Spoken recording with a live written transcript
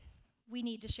we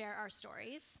need to share our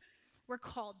stories. We're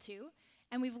called to.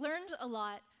 And we've learned a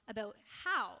lot about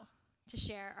how to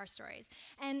share our stories.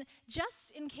 And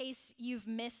just in case you've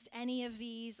missed any of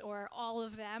these or all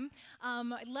of them,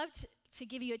 I'd love to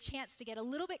give you a chance to get a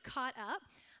little bit caught up.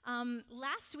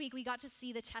 Last week, we got to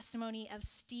see the testimony of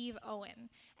Steve Owen,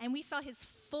 and we saw his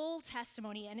full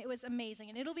testimony, and it was amazing.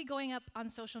 And it'll be going up on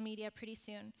social media pretty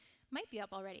soon. Might be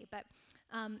up already, but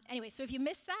anyway, so if you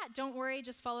missed that, don't worry,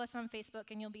 just follow us on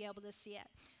Facebook, and you'll be able to see it.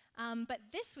 But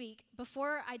this week,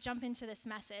 before I jump into this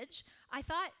message, I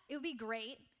thought it would be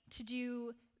great to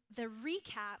do the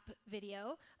recap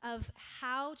video of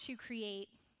how to create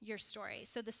your story.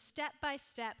 So the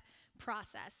step-by-step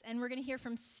process. And we're going to hear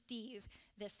from Steve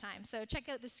this time. So check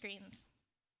out the screens.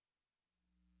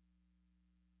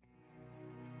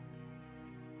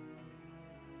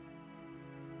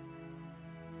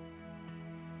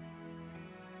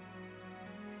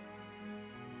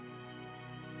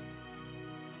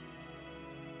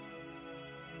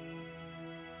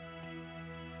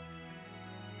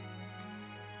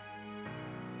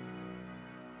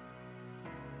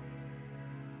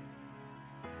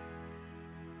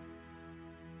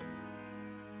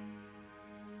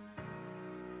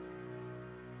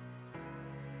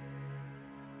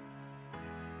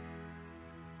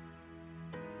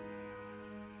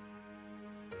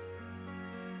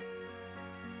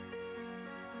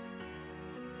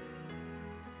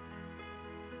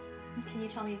 Can you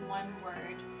tell me one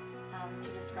word to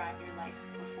describe your life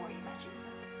before you met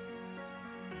Jesus?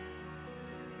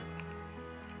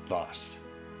 Lost.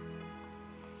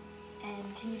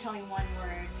 And can you tell me one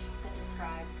word that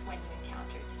describes when you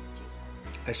encountered Jesus?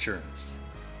 Assurance.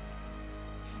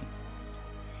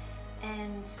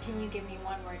 And can you give me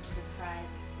one word to describe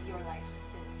your life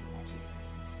since you met Jesus?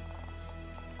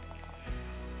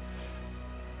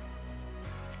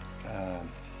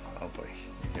 Oh boy,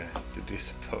 you're gonna have to do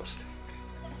some post.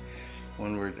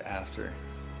 One word after.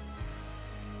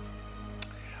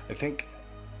 I think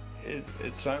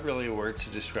it's not really a word to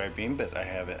describe me, but I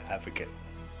have an advocate.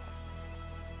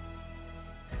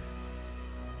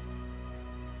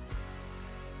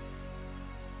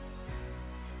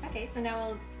 Okay, so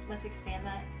now let's expand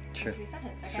that into a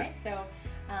sentence, okay? Sure. So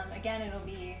again, it'll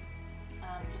be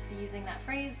just using that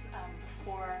phrase,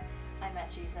 before I met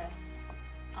Jesus,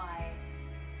 I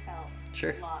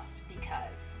felt lost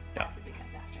because. Yeah.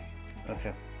 Because after.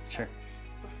 Okay, so sure.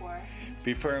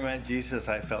 Before I met Jesus,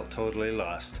 I felt totally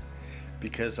lost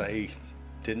because I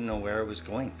didn't know where I was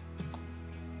going.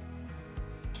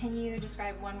 Can you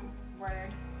describe one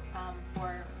word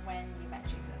for when you met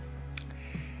Jesus?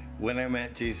 When I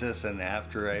met Jesus and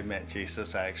after I met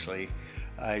Jesus, actually,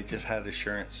 I just had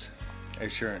assurance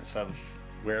of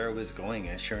where I was going,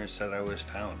 assurance that I was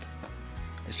found,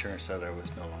 assurance that I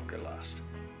was no longer lost.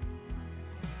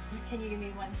 Can you give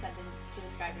me one sentence to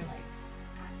describe your life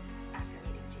after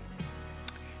meeting Jesus?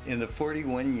 In the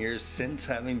 41 years since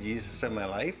having Jesus in my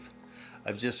life,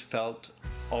 I've just felt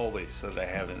always that I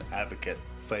have an advocate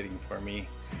fighting for me,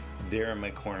 there in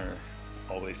my corner,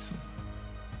 always.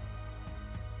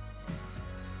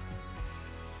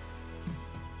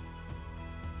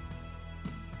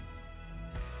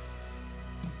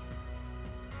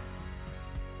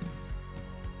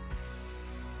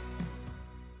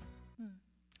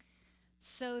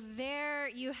 So there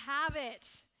you have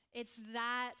it. It's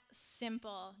that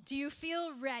simple. Do you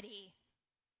feel ready?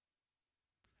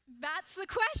 That's the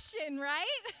question, right?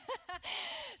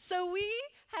 So we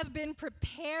have been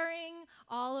preparing,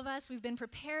 all of us, we've been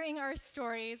preparing our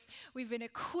stories. We've been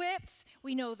equipped.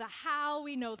 We know the how,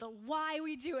 we know the why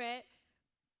we do it.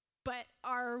 But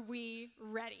are we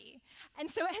ready? And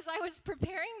so as I was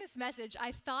preparing this message,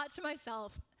 I thought to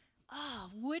myself,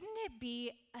 wouldn't it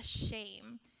be a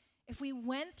shame if we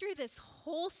went through this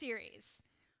whole series,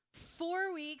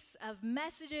 4 weeks of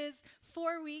messages,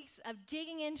 4 weeks of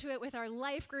digging into it with our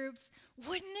life groups,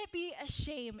 wouldn't it be a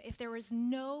shame if there was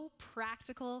no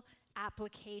practical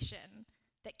application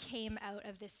that came out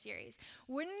of this series?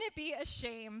 Wouldn't it be a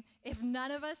shame if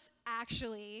none of us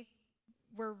actually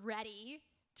were ready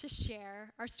to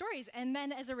share our stories? And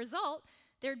then as a result,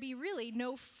 there'd be really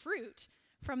no fruit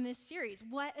from this series.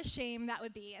 What a shame that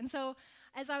would be. And so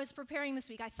as I was preparing this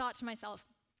week, I thought to myself,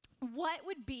 what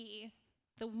would be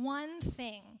the one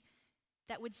thing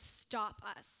that would stop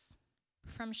us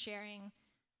from sharing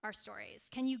our stories?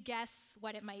 Can you guess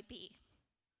what it might be?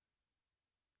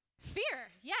 Fear,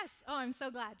 yes. Oh, I'm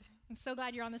so glad. I'm so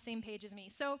glad you're on the same page as me.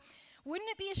 So wouldn't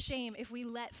it be a shame if we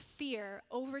let fear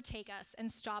overtake us and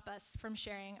stop us from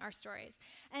sharing our stories?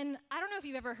 And I don't know if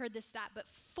you've ever heard this stat, but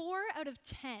 4 out of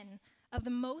 10 of the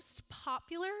most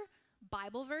popular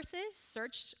Bible verses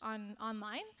searched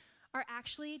online are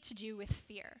actually to do with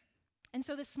fear. And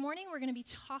so this morning, we're going to be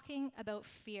talking about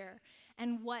fear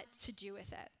and what to do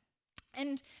with it.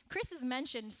 And Chris has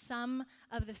mentioned some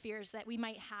of the fears that we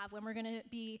might have when we're going to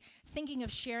be thinking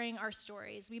of sharing our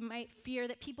stories. We might fear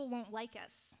that people won't like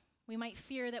us. We might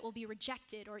fear that we'll be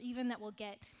rejected or even that we'll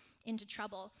get into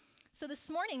trouble. So this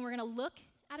morning, we're going to look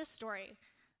at a story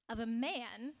of a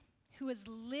man who was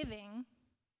living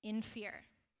in fear.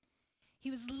 He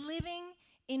was living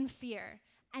in fear.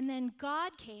 And then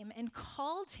God came and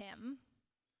called him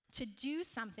to do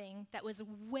something that was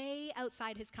way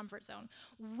outside his comfort zone,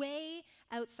 way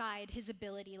outside his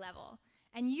ability level.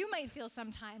 And you might feel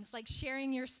sometimes like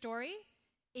sharing your story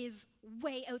is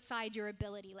way outside your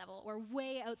ability level or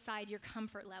way outside your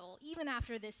comfort level, even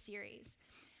after this series.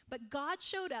 But God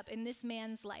showed up in this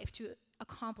man's life to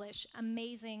accomplish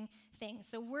amazing things.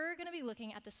 So we're going to be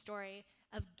looking at the story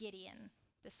of Gideon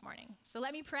this morning. So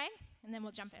let me pray, and then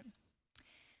we'll jump in.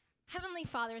 Heavenly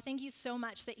Father, thank you so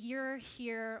much that you're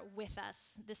here with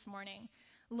us this morning.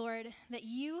 Lord, that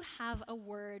you have a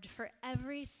word for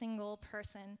every single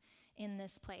person in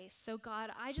this place. So God,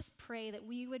 I just pray that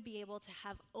we would be able to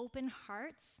have open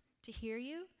hearts to hear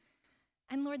you.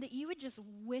 And Lord, that you would just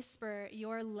whisper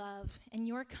your love and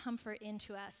your comfort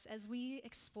into us as we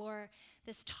explore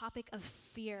this topic of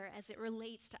fear as it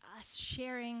relates to us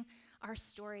sharing our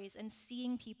stories and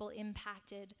seeing people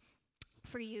impacted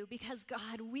for you, because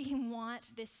God, we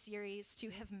want this series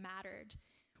to have mattered.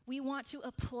 We want to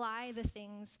apply the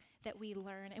things that we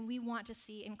learn, and we want to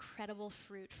see incredible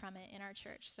fruit from it in our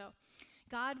church. So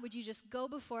God, would you just go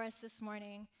before us this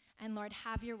morning, and Lord,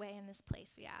 have your way in this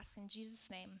place, we ask. In Jesus'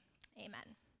 name,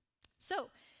 amen. So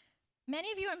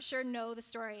many of you, I'm sure, know the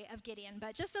story of Gideon,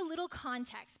 but just a little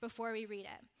context before we read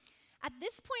it. At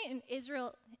this point in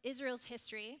Israel's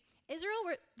history,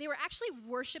 they were actually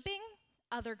worshiping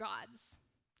other gods.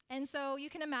 And so you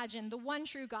can imagine the one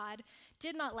true God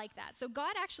did not like that. So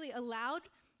God actually allowed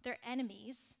their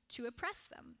enemies to oppress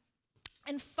them.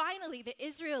 And finally, the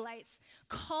Israelites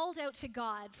called out to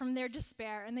God from their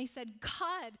despair, and they said,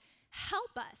 God,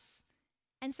 help us.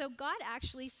 And so God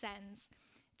actually sends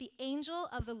the angel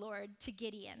of the Lord to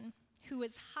Gideon, who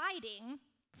was hiding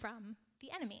from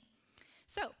the enemy.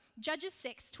 So Judges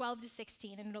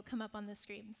 6:12-16, and it'll come up on the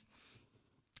screens.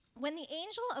 When the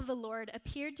angel of the Lord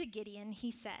appeared to Gideon, he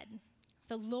said,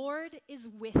 "The Lord is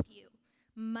with you,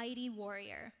 mighty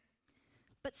warrior."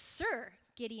 "But sir,"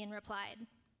 Gideon replied,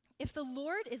 "if the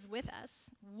Lord is with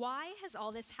us, why has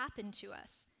all this happened to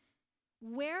us?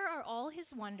 Where are all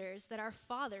his wonders that our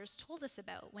fathers told us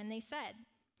about when they said,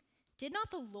 'Did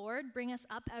not the Lord bring us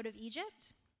up out of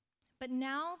Egypt?' But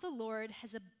now the Lord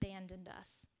has abandoned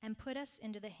us and put us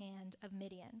into the hand of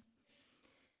Midian."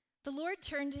 The Lord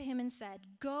turned to him and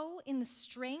said, "Go in the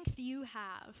strength you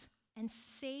have and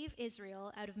save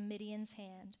Israel out of Midian's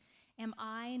hand. Am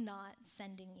I not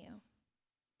sending you?"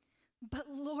 "But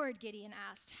Lord," Gideon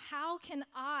asked, "how can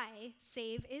I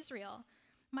save Israel?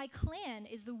 My clan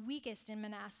is the weakest in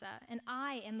Manasseh, and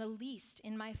I am the least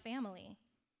in my family."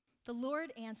 The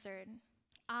Lord answered,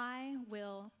 "I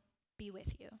will be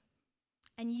with you,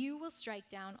 and you will strike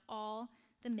down all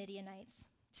the Midianites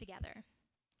together."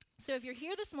 So if you're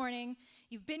here this morning,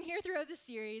 you've been here throughout the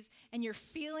series, and you're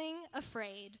feeling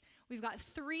afraid, we've got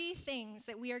 3 things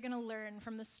that we are going to learn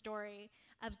from the story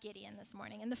of Gideon this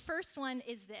morning. And the first one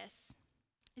is this,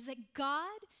 is that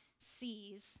God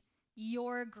sees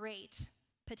your great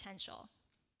potential.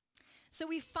 So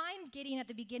we find Gideon at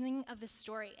the beginning of the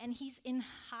story, and he's in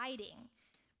hiding.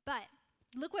 But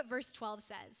look what verse 12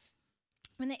 says.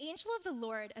 When the angel of the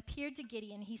Lord appeared to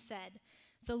Gideon, he said,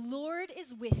 "The Lord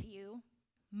is with you,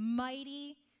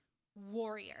 mighty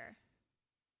warrior."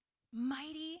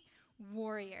 Mighty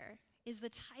warrior is the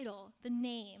title, the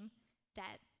name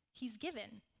that he's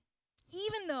given.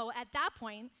 Even though at that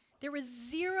point, there was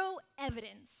 0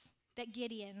 evidence that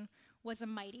Gideon was a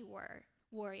mighty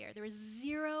warrior. There was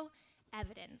 0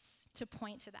 evidence to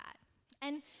point to that.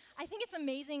 And I think it's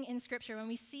amazing in Scripture when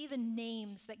we see the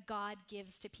names that God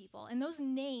gives to people, and those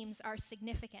names are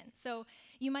significant. So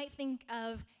you might think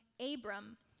of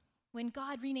Abram, when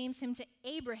God renames him to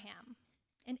Abraham.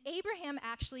 And Abraham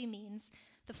actually means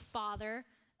the father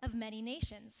of many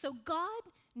nations. So God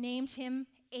named him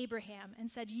Abraham and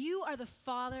said, "You are the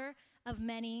father of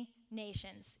many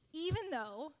nations." Even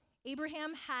though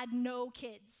Abraham had no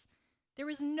kids, there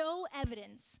was no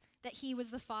evidence that he was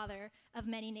the father of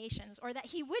many nations, or that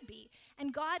he would be.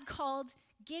 And God called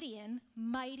Gideon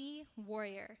mighty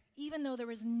warrior, even though there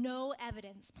was no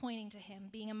evidence pointing to him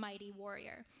being a mighty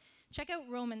warrior. Check out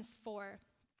Romans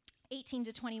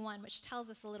 4:18-21, which tells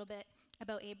us a little bit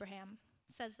about Abraham.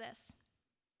 It says this,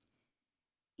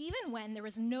 Even when there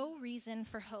was no reason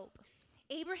for hope,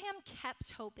 Abraham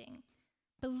kept hoping,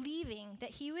 believing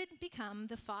that he would become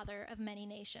the father of many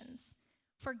nations.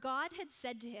 For God had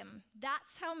said to him,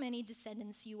 "That's how many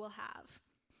descendants you will have."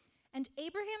 And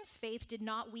Abraham's faith did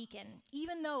not weaken,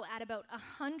 even though at about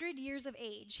 100 years of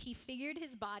age, he figured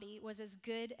his body was as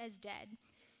good as dead,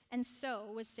 and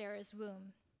so was Sarah's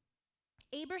womb.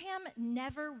 Abraham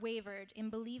never wavered in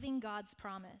believing God's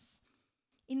promise.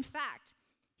 In fact,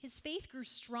 his faith grew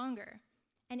stronger,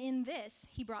 and in this,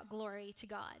 he brought glory to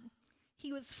God.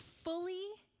 He was fully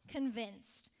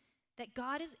convinced that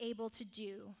God is able to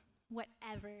do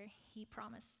whatever he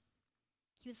promised.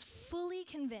 He was fully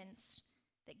convinced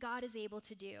that God is able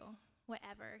to do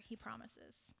whatever he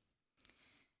promises.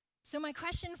 So my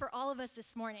question for all of us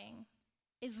this morning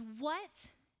is,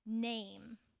 what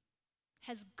name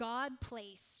has God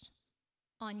placed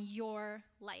on your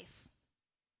life?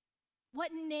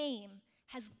 What name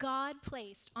has God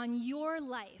placed on your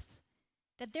life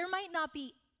that there might not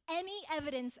be any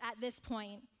evidence at this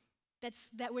point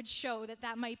that would show that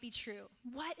that might be true?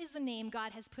 What is the name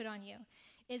God has put on you?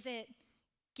 Is it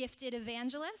gifted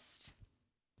evangelist?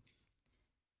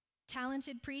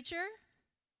 Talented preacher?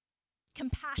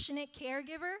 Compassionate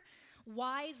caregiver?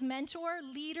 Wise mentor?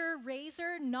 Leader?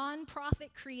 Raiser?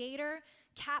 Nonprofit creator?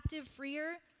 Captive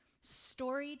freer?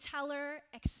 Storyteller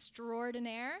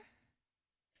extraordinaire?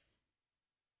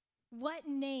 What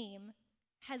name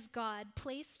has God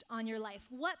placed on your life?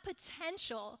 What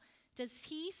potential does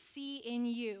he see in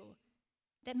you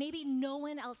that maybe no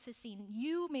one else has seen?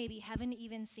 You maybe haven't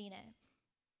even seen it.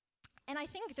 And I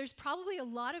think there's probably a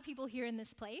lot of people here in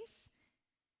this place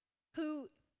who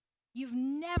you've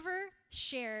never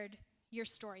shared your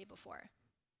story before.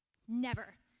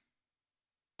 Never.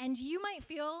 And you might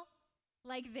feel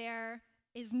like there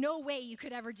is no way you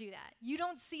could ever do that. You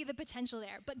don't see the potential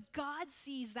there, but God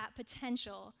sees that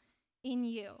potential in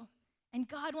you. And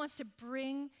God wants to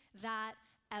bring that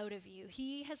out of you.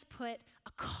 He has put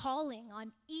a calling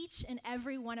on each and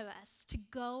every one of us to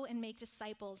go and make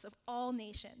disciples of all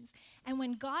nations. And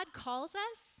when God calls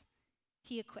us,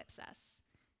 he equips us.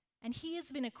 And he has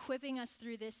been equipping us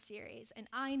through this series. And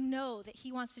I know that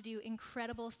he wants to do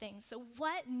incredible things. So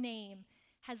what name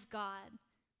has God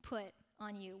put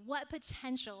on you? What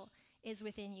potential is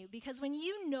within you? Because when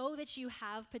you know that you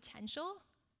have potential,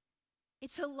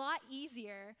 it's a lot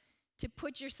easier to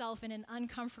put yourself in an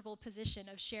uncomfortable position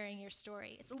of sharing your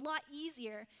story. It's a lot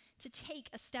easier to take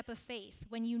a step of faith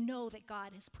when you know that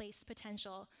God has placed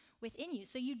potential within you.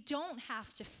 So you don't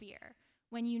have to fear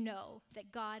when you know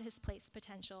that God has placed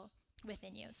potential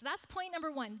within you. So that's point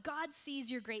number one. God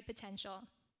sees your great potential.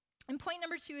 And point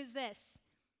number two is this.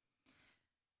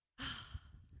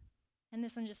 And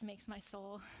this one just makes my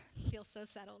soul feel so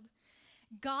settled.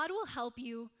 God will help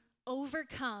you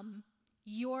overcome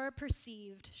your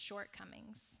perceived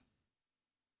shortcomings.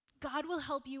 God will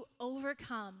help you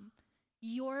overcome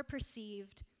your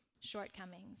perceived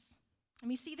shortcomings. And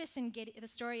we see this in the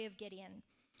story of Gideon.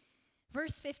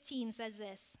 Verse 15 says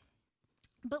this,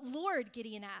 "But Lord,"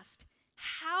 Gideon asked,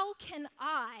 "how can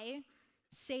I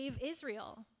save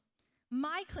Israel?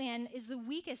 My clan is the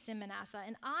weakest in Manasseh,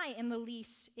 and I am the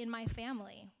least in my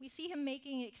family." We see him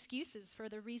making excuses for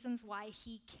the reasons why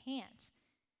he can't.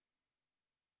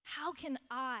 How can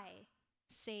I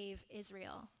save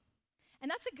Israel?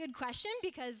 And that's a good question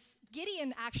because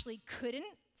Gideon actually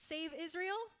couldn't save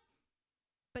Israel,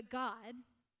 but God,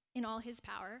 in all his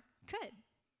power, could.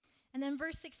 And then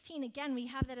verse 16, again, we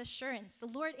have that assurance. The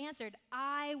Lord answered,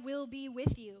 "I will be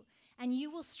with you, and you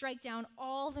will strike down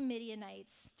all the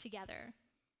Midianites together."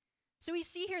 So we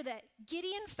see here that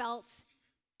Gideon felt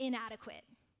inadequate.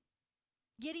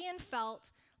 Gideon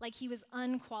felt like he was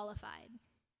unqualified.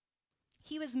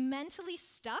 He was mentally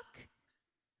stuck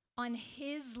on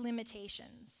his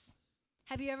limitations.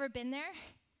 Have you ever been there?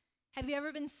 Have you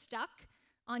ever been stuck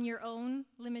on your own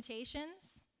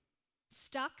limitations?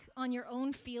 Stuck on your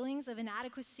own feelings of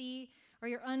inadequacy or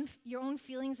your own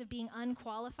feelings of being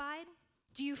unqualified?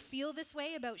 Do you feel this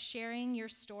way about sharing your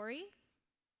story?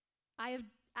 I have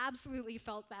absolutely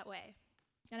felt that way,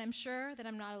 and I'm sure that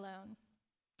I'm not alone.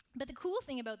 But the cool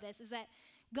thing about this is that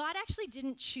God actually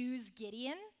didn't choose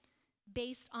Gideon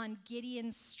based on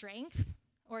Gideon's strength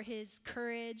or his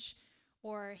courage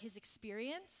or his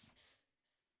experience.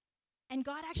 And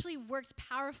God actually worked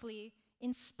powerfully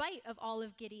in spite of all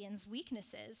of Gideon's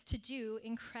weaknesses to do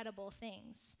incredible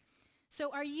things.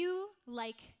 So are you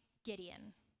like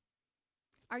Gideon?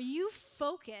 Are you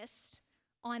focused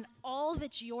on all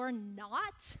that you're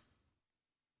not?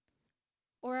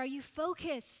 Or are you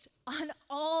focused on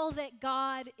all that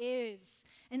God is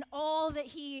and all that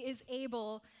he is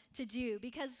able to do.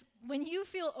 Because when you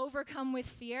feel overcome with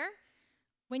fear,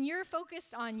 when you're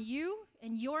focused on you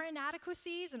and your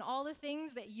inadequacies and all the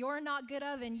things that you're not good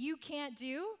of and you can't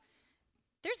do,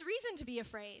 there's reason to be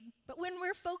afraid. But when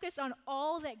we're focused on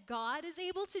all that God is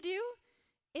able to do,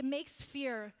 it makes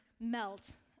fear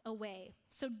melt away.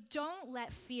 So don't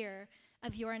let fear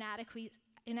of your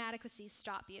inadequacies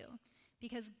stop you,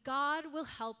 because God will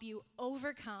help you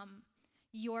overcome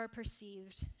your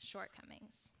perceived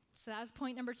shortcomings. So that was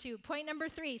point number 2. Point number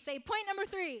 3. Say point number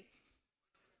 3.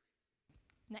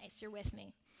 Nice, you're with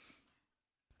me.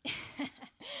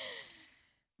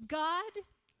 God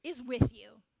is with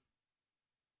you,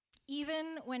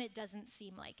 even when it doesn't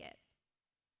seem like it.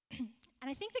 And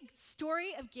I think the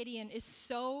story of Gideon is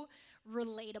so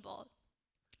relatable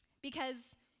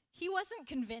because he wasn't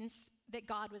convinced that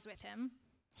God was with him.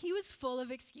 He was full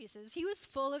of excuses. He was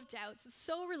full of doubts. It's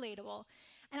so relatable.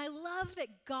 And I love that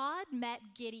God met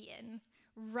Gideon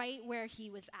right where he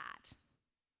was at.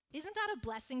 Isn't that a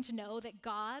blessing to know that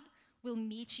God will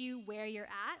meet you where you're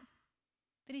at?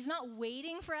 That he's not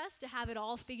waiting for us to have it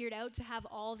all figured out, to have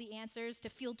all the answers, to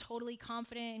feel totally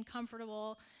confident and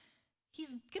comfortable. He's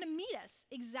going to meet us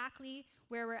exactly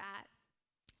where we're at.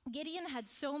 Gideon had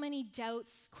so many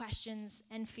doubts, questions,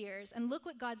 and fears. And look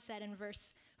what God said in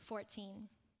verse 14.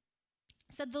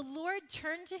 It said, the Lord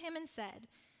turned to him and said,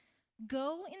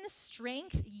 go in the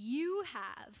strength you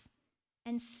have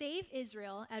and save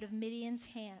Israel out of Midian's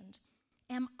hand.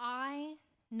 Am I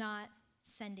not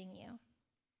sending you?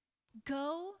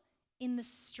 Go in the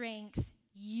strength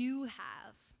you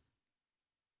have.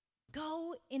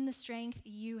 Go in the strength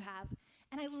you have.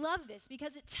 And I love this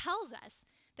because it tells us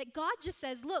that God just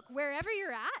says, look, wherever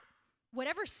you're at,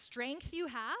 whatever strength you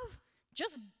have,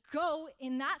 just go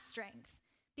in that strength.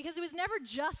 Because it was never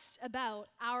just about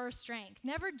our strength,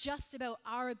 never just about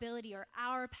our ability or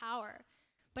our power,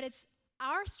 but it's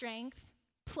our strength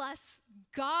plus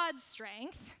God's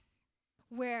strength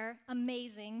where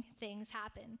amazing things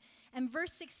happen. And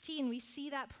verse 16, we see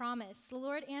that promise. The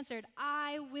Lord answered,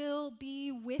 I will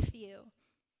be with you.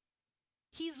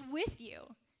 He's with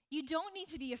you. You don't need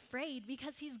to be afraid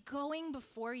because he's going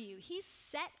before you. He's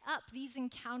set up these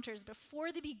encounters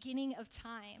before the beginning of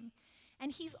time.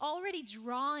 And he's already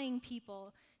drawing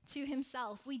people to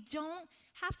himself. We don't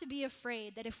have to be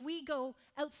afraid that if we go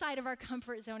outside of our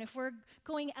comfort zone, if we're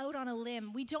going out on a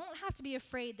limb, we don't have to be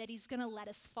afraid that he's going to let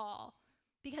us fall.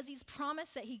 Because he's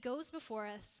promised that he goes before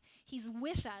us, he's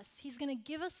with us, he's going to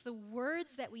give us the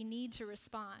words that we need to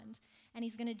respond, and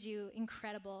he's going to do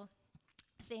incredible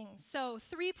things. So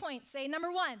 3 points. Say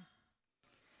number 1,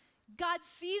 God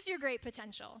sees your great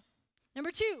potential.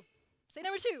 Number 2, say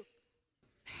number 2.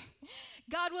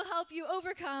 God will help you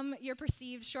overcome your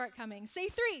perceived shortcomings. Say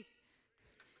 3,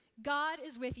 God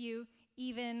is with you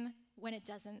even when it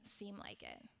doesn't seem like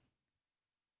it.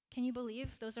 Can you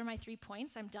believe those are my 3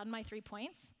 points? I'm done my 3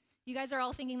 points. You guys are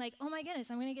all thinking like, oh my goodness,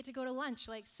 I'm going to get to go to lunch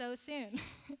like so soon.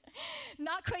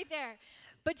 Not quite there.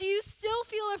 But do you still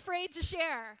feel afraid to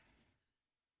share?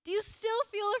 Do you still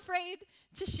feel afraid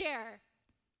to share?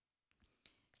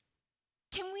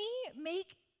 Can we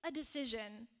make a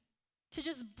decision to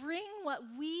just bring what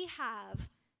we have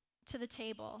to the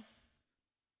table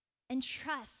and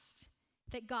trust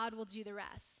that God will do the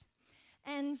rest?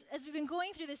 And as we've been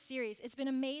going through this series, it's been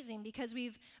amazing because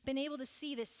we've been able to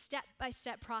see this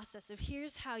step-by-step process of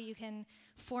here's how you can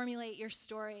formulate your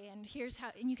story, and here's how,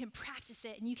 and you can practice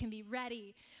it, and you can be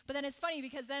ready. But then it's funny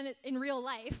because then in real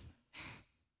life,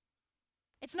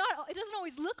 it doesn't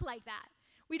always look like that.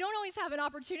 We don't always have an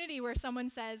opportunity where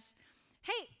someone says,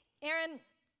 hey, Aaron,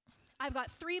 I've got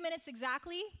 3 minutes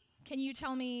exactly. Can you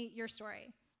tell me your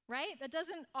story? Right? That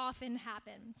doesn't often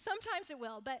happen. Sometimes it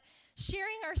will, but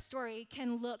sharing our story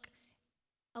can look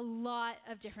a lot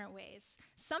of different ways.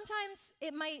 Sometimes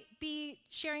it might be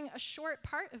sharing a short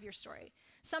part of your story.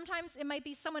 Sometimes it might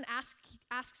be someone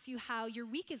asks you how your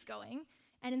week is going,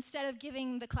 and instead of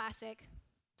giving the classic,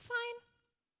 fine,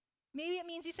 maybe it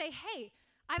means you say, hey,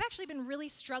 I've actually been really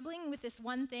struggling with this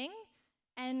one thing,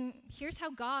 and here's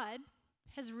how God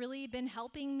has really been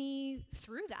helping me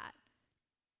through that.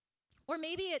 Or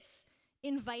maybe it's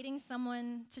inviting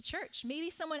someone to church. Maybe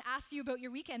someone asks you about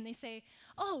your weekend. They say,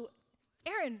 oh,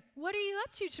 Aaron, what are you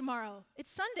up to tomorrow?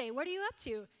 It's Sunday. What are you up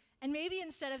to? And maybe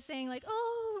instead of saying like,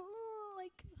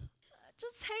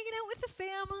 just hanging out with the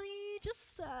family,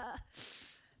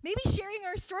 maybe sharing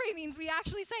our story means we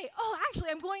actually say, oh, actually,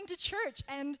 I'm going to church,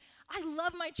 and I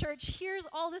love my church. Here's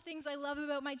all the things I love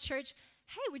about my church.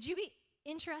 Hey, would you be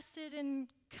interested in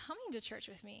coming to church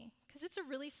with me? Because it's a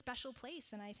really special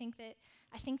place, and I think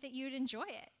that you'd enjoy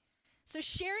it. So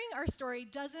sharing our story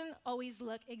doesn't always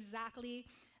look exactly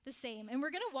the same. And we're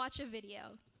going to watch a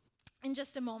video in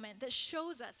just a moment that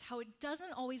shows us how it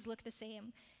doesn't always look the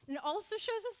same. And it also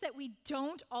shows us that we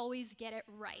don't always get it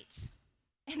right.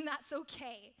 And that's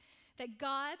okay. That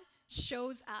God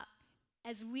shows up.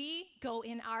 As we go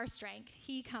in our strength,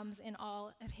 he comes in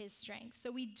all of his strength.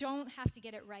 So we don't have to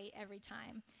get it right every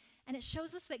time. And it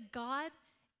shows us that God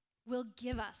will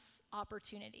give us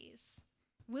opportunities.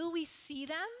 Will we see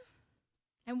them?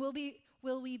 And will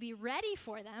we be ready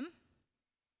for them?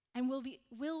 And will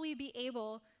we be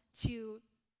able to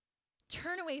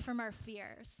turn away from our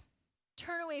fears,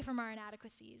 turn away from our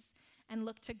inadequacies, and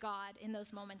look to God in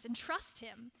those moments and trust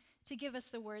him to give us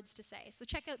the words to say? So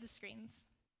check out the screens.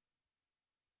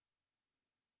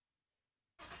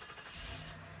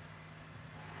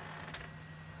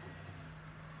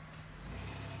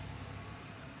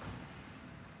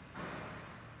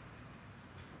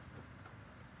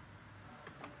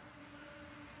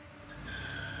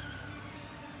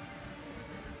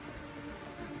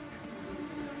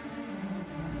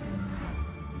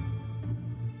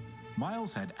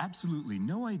 Miles had absolutely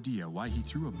no idea why he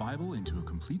threw a Bible into a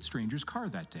complete stranger's car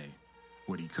that day.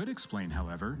 What he could explain,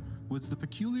 however, was the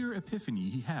peculiar epiphany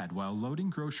he had while loading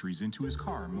groceries into his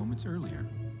car moments earlier.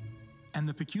 And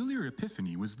the peculiar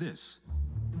epiphany was this.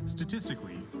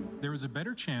 Statistically, there was a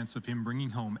better chance of him bringing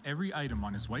home every item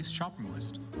on his wife's shopping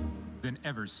list than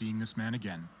ever seeing this man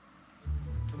again.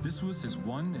 This was his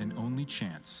one and only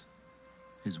chance.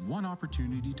 His one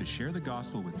opportunity to share the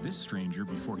gospel with this stranger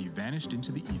before he vanished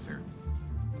into the ether.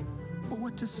 But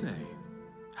what to say?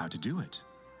 How to do it?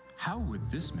 How would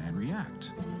this man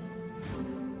react?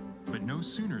 But no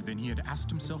sooner than he had asked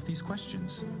himself these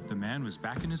questions, the man was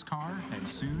back in his car and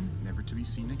soon never to be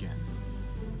seen again.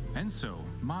 And so,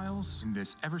 Miles, in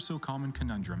this ever so common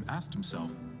conundrum, asked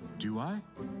himself, do I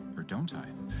or don't I?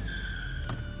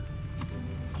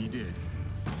 He did.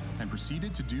 And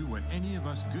proceeded to do what any of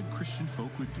us good Christian folk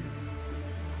would do.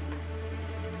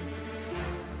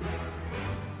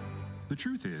 The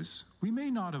truth is, we may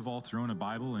not have all thrown a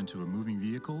Bible into a moving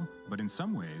vehicle, but in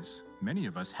some ways, many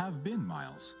of us have been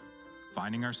Miles,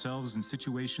 finding ourselves in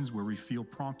situations where we feel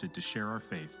prompted to share our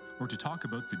faith or to talk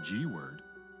about the G word,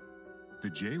 the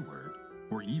J word,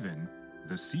 or even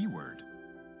the C word.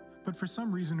 But for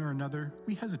some reason or another,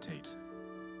 we hesitate.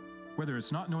 Whether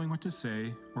it's not knowing what to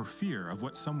say or fear of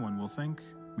what someone will think,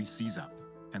 we seize up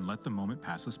and let the moment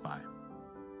pass us by.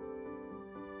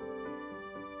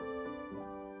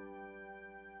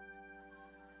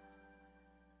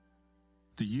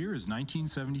 The year is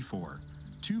 1974.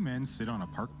 Two men sit on a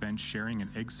park bench sharing an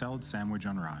egg salad sandwich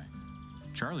on rye.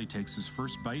 Charlie takes his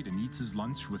first bite and eats his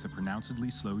lunch with a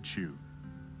pronouncedly slow chew.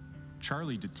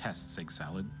 Charlie detests egg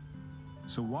salad.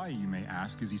 So why, you may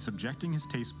ask, is he subjecting his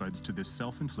taste buds to this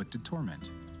self-inflicted torment?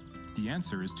 The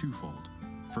answer is twofold.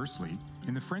 Firstly,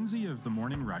 in the frenzy of the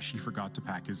morning rush, he forgot to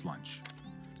pack his lunch.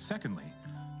 Secondly,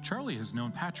 Charlie has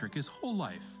known Patrick his whole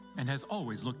life and has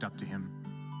always looked up to him.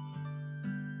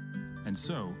 And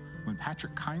so, when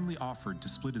Patrick kindly offered to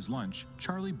split his lunch,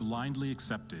 Charlie blindly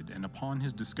accepted, and upon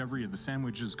his discovery of the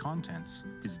sandwich's contents,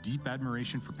 his deep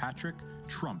admiration for Patrick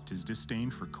trumped his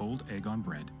disdain for cold egg on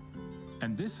bread.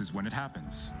 And this is when it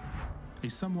happens. A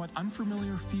somewhat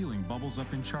unfamiliar feeling bubbles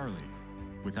up in Charlie.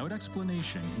 Without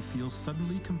explanation, he feels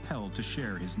suddenly compelled to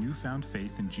share his newfound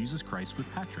faith in Jesus Christ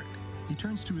with Patrick. He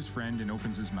turns to his friend and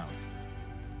opens his mouth,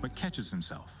 but catches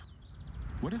himself.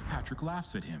 What if Patrick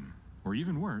laughs at him? Or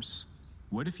even worse,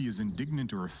 what if he is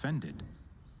indignant or offended?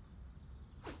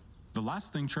 The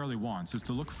last thing Charlie wants is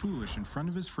to look foolish in front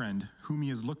of his friend, whom he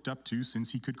has looked up to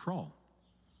since he could crawl.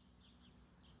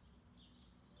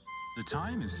 The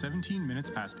time is 17 minutes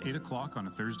past 8 o'clock on a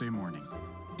Thursday morning.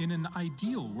 In an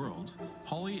ideal world,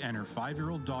 Holly and her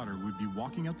 5-year-old daughter would be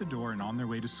walking out the door and on their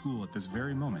way to school at this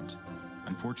very moment.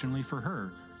 Unfortunately for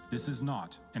her, this is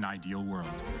not an ideal world.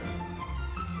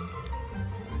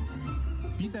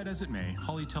 Be that as it may,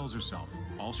 Holly tells herself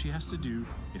all she has to do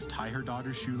is tie her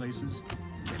daughter's shoelaces,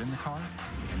 get in the car,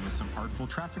 and with some artful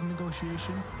traffic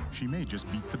negotiation, she may just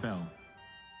beat the bell.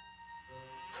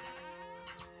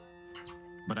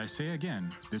 But I say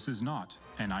again, this is not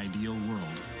an ideal world.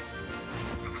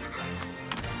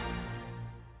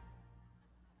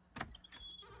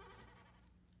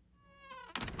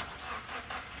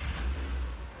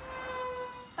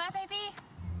 Bye, baby.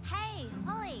 Hey,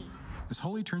 Holly. As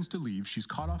Holly turns to leave, she's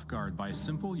caught off guard by a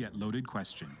simple yet loaded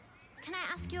question. Can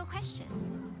I ask you a question?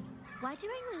 Why do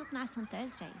you only look nice on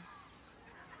Thursdays?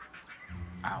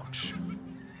 Ouch.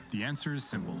 The answer is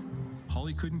simple.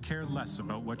 Holly couldn't care less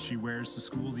about what she wears to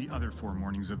school the other 4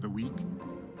 mornings of the week.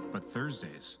 But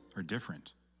Thursdays are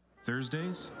different.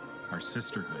 Thursdays our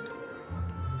sisterhood.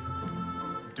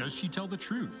 Does she tell the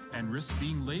truth and risk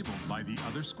being labeled by the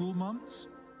other school mums?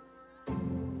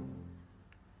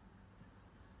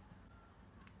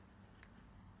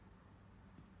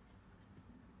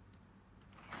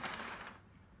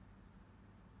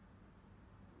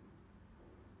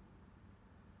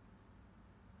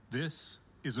 This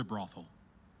is a brothel.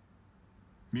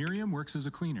 Miriam works as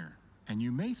a cleaner, and you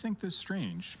may think this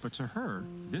strange, but to her,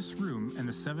 this room and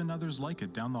the 7 others like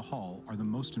it down the hall are the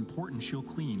most important she'll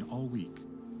clean all week.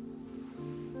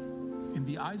 In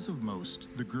the eyes of most,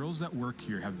 the girls that work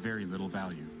here have very little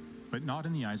value, but not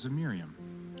in the eyes of Miriam.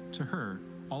 To her,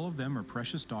 all of them are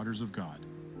precious daughters of God.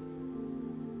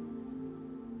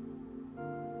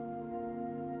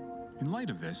 In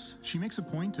light of this, she makes a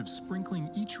point of sprinkling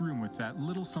each room with that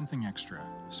little something extra,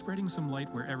 spreading some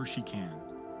light wherever she can.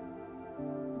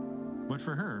 But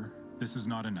for her, this is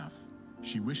not enough.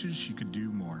 She wishes she could do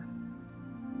more.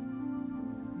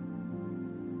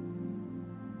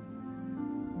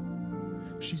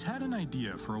 She's had an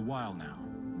idea for a while now,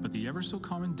 but the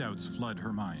ever-so-common doubts flood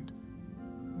her mind.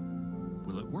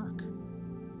 Will it work?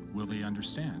 Will they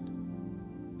understand?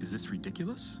 Is this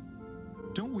ridiculous?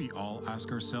 Don't we all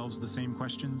ask ourselves the same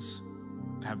questions,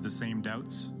 have the same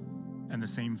doubts, and the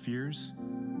same fears?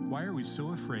 Why are we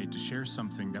so afraid to share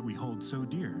something that we hold so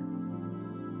dear?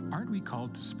 Aren't we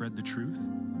called to spread the truth,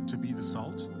 to be the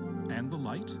salt and the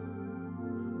light?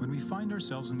 When we find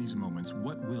ourselves in these moments,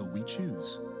 what will we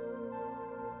choose?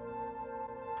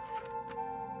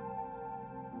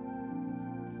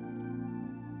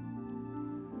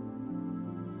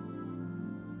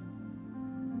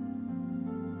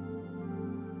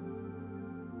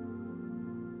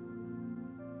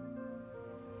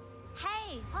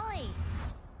 Hey, Holly!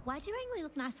 Why do you only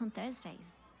look nice on Thursdays?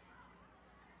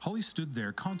 Holly stood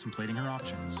there contemplating her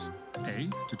options. A,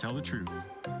 to tell the truth.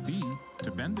 B,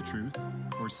 to bend the truth.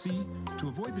 Or C, to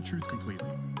avoid the truth completely.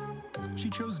 She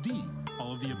chose D,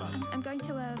 all of the above. I'm going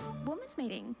to a women's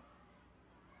meeting.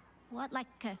 What, like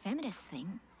a feminist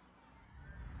thing?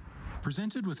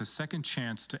 Presented with a second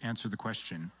chance to answer the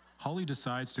question, Holly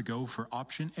decides to go for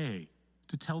option A,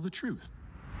 to tell the truth,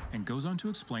 and goes on to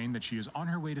explain that she is on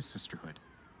her way to sisterhood.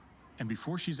 And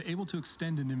before she's able to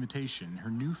extend an invitation,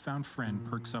 her newfound friend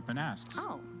perks up and asks,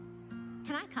 Oh,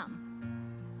 can I come?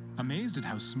 Amazed at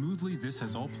how smoothly this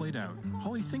has all played out,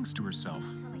 Holly thinks to herself,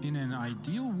 in an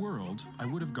ideal world, I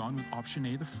would have gone with option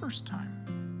A the first time.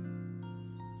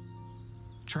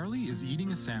 Charlie is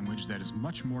eating a sandwich that is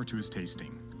much more to his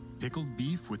tasting. Pickled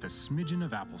beef with a smidgen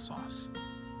of applesauce.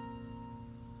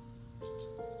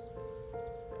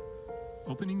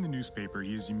 Opening the newspaper,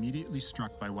 he is immediately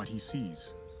struck by what he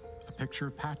sees. A picture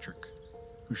of Patrick,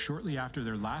 who shortly after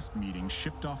their last meeting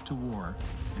shipped off to war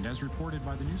and, as reported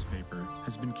by the newspaper,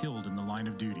 has been killed in the line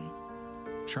of duty.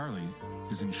 Charlie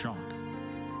is in shock,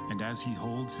 and as he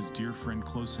holds his dear friend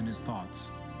close in his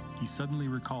thoughts, he suddenly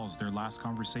recalls their last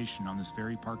conversation on this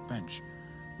very park bench,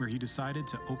 where he decided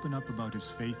to open up about his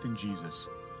faith in Jesus,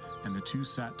 and the two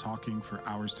sat talking for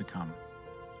hours to come.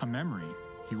 A memory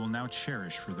he will now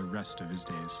cherish for the rest of his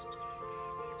days.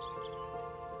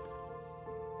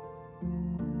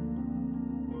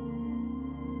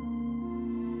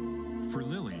 For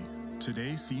Lily,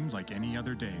 today seemed like any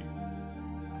other day.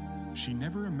 She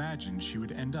never imagined she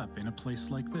would end up in a place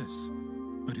like this.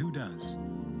 But who does?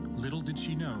 Little did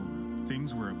she know,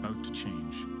 things were about to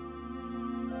change.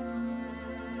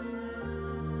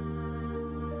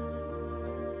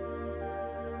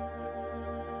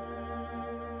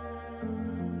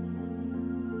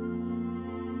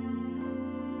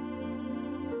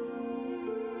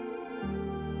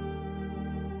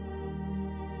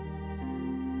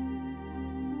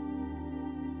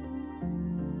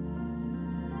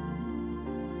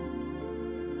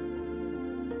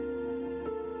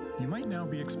 You might now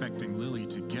be expecting Lily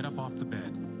to get up off the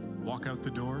bed, walk out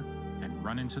the door, and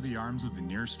run into the arms of the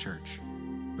nearest church.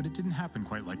 But it didn't happen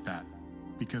quite like that,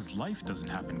 because life doesn't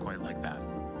happen quite like that.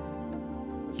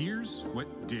 Here's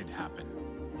what did happen.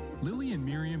 Lily and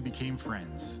Miriam became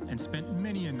friends and spent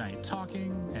many a night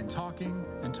talking and talking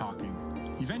and talking.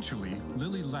 Eventually,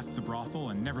 Lily left the brothel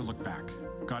and never looked back,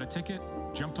 got a ticket,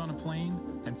 jumped on a plane,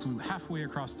 and flew halfway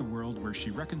across the world, where she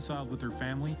reconciled with her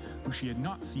family, who she had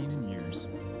not seen in years.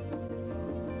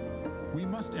 We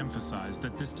must emphasize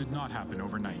that this did not happen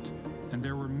overnight, and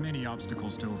there were many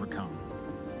obstacles to overcome.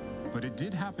 But it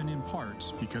did happen in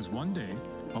part because one day,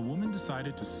 a woman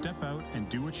decided to step out and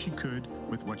do what she could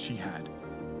with what she had.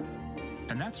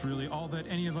 And that's really all that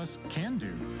any of us can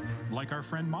do, like our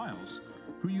friend Miles,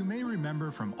 who you may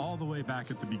remember from all the way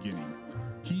back at the beginning.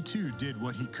 He too did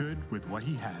what he could with what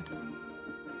he had.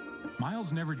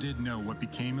 Miles never did know what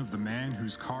became of the man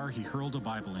whose car he hurled a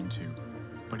Bible into,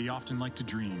 but he often liked to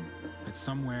dream that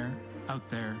somewhere out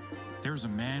there, there's a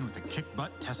man with a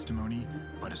kick-butt testimony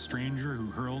about a stranger who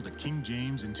hurled a King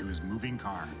James into his moving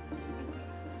car.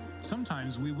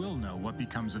 Sometimes we will know what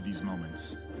becomes of these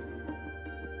moments,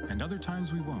 and other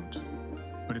times we won't.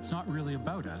 But it's not really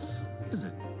about us, is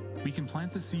it? We can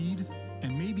plant the seed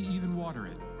and maybe even water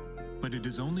it, but it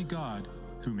is only God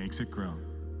who makes it grow.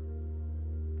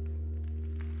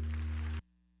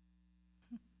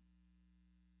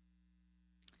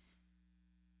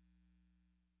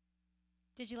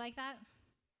 Did you like that?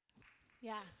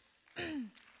 Yeah.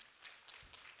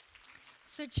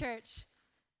 So, church,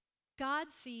 God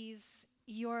sees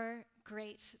your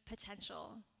great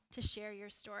potential to share your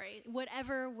story,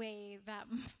 whatever way that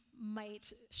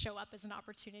might show up as an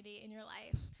opportunity in your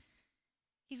life.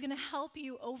 He's going to help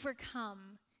you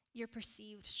overcome your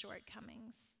perceived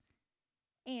shortcomings.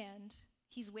 And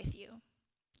he's with you,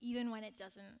 even when it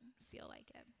doesn't feel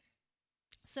like it.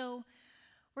 So,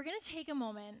 we're going to take a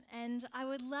moment, and I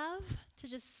would love to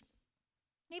just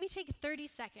maybe take 30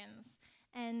 seconds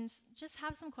and just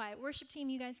have some quiet. Worship team,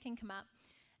 you guys can come up.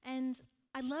 And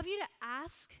I'd love you to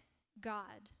ask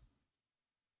God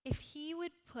if he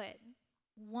would put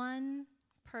one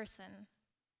person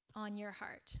on your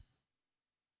heart.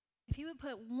 If he would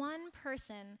put one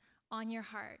person on your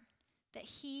heart that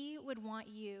he would want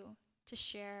you to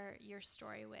share your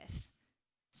story with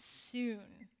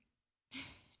soon.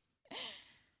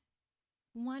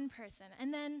 One person.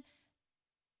 And then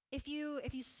if you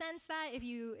sense that, if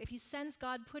you sense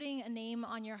God putting a name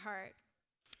on your heart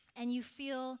and you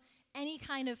feel any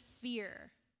kind of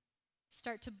fear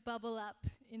start to bubble up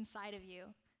inside of you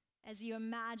as you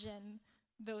imagine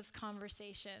those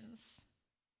conversations,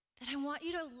 then I want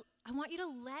you to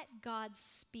let God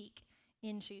speak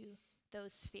into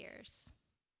those fears.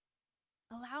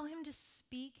 Allow him to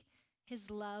speak his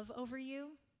love over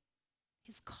you,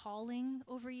 his calling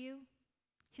over you,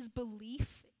 his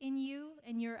belief in you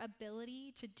and your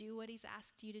ability to do what he's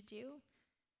asked you to do.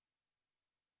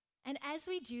 And as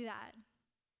we do that,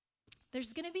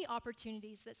 there's going to be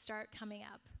opportunities that start coming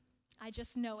up. I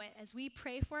just know it. As we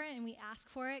pray for it and we ask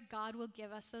for it, God will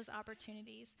give us those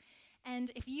opportunities.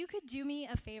 And if you could do me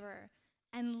a favor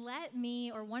and let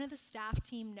me or one of the staff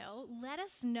team know, let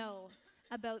us know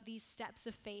about these steps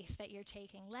of faith that you're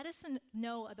taking. Let us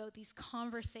know about these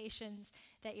conversations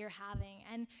that you're having.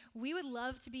 And we would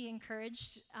love to be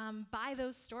encouraged by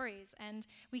those stories. And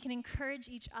we can encourage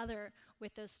each other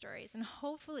with those stories. And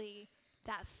hopefully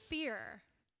that fear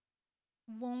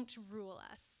won't rule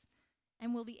us.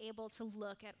 And we'll be able to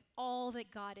look at all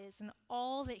that God is and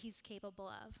all that he's capable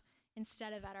of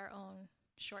instead of at our own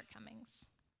shortcomings.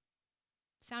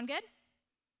 Sound good?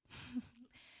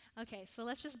 Okay, so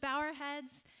let's just bow our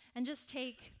heads and just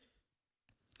take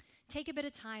a bit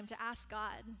of time to ask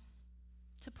God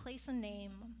to place a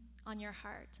name on your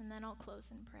heart, and then I'll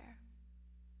close in prayer.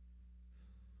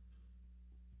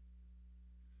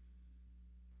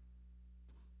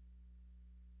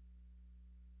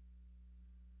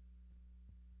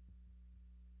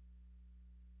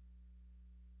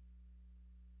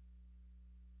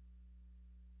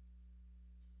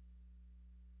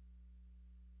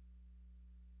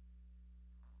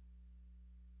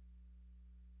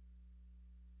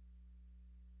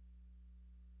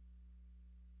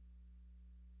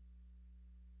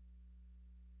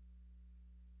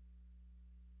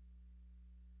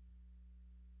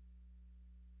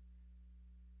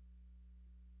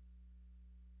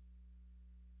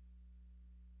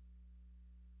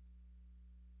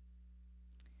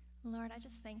 Lord, I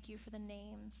just thank you for the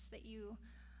names that you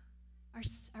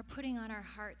are putting on our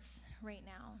hearts right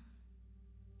now.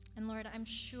 And Lord, I'm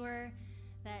sure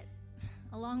that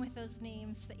along with those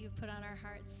names that you've put on our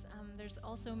hearts, there's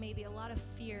also maybe a lot of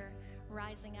fear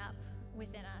rising up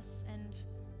within us. And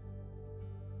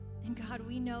God,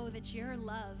 we know that your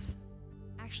love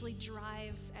actually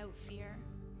drives out fear.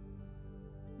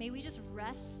 May we just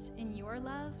rest in your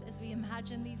love as we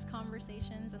imagine these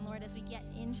conversations. And Lord, as we get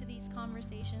into these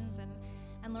conversations and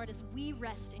Lord, as we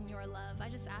rest in your love, I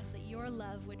just ask that your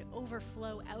love would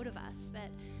overflow out of us,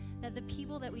 that the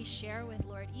people that we share with,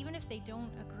 Lord, even if they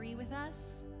don't agree with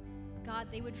us, God,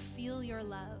 they would feel your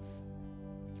love.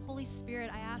 Holy Spirit,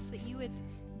 I ask that you would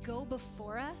go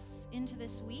before us into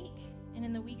this week and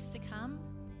in the weeks to come.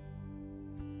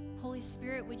 Holy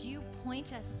Spirit, would you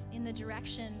point us in the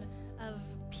direction of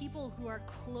people who are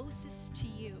closest to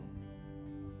you,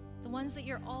 the ones that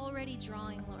you're already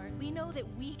drawing, Lord. We know that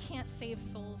we can't save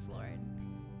souls, Lord,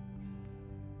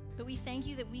 but we thank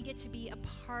you that we get to be a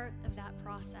part of that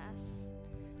process,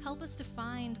 Help us to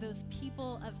find those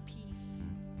people of peace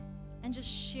and just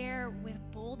share with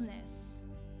boldness.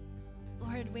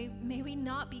 Lord, may we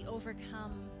not be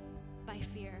overcome by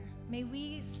fear. May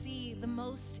we see the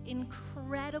most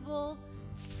incredible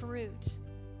fruit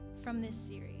from this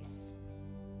series.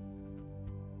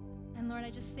 And Lord, I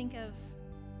just think of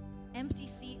empty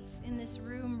seats in this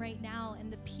room right now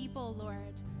and the people,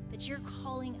 Lord, that you're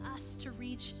calling us to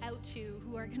reach out to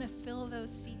who are going to fill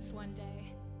those seats one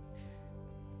day.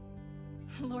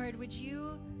 Lord, would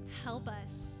you help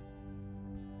us?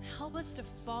 Help us to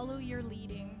follow your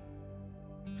leading.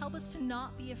 Help us to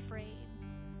not be afraid.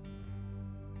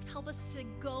 Help us to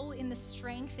go in the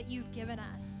strength that you've given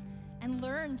us and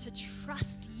learn to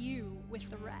trust you with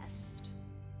the rest.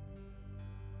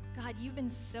 God, you've been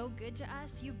so good to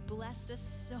us. You've blessed us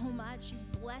so much.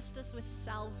 You've blessed us with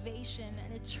salvation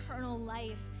and eternal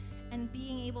life and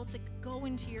being able to go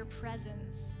into your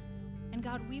presence. And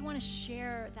God, we want to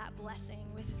share that blessing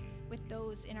with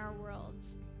those in our world.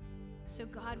 So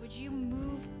God, would you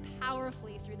move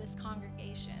powerfully through this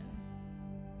congregation?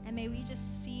 And may we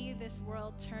just see this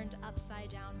world turned upside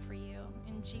down for you.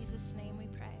 In Jesus' name we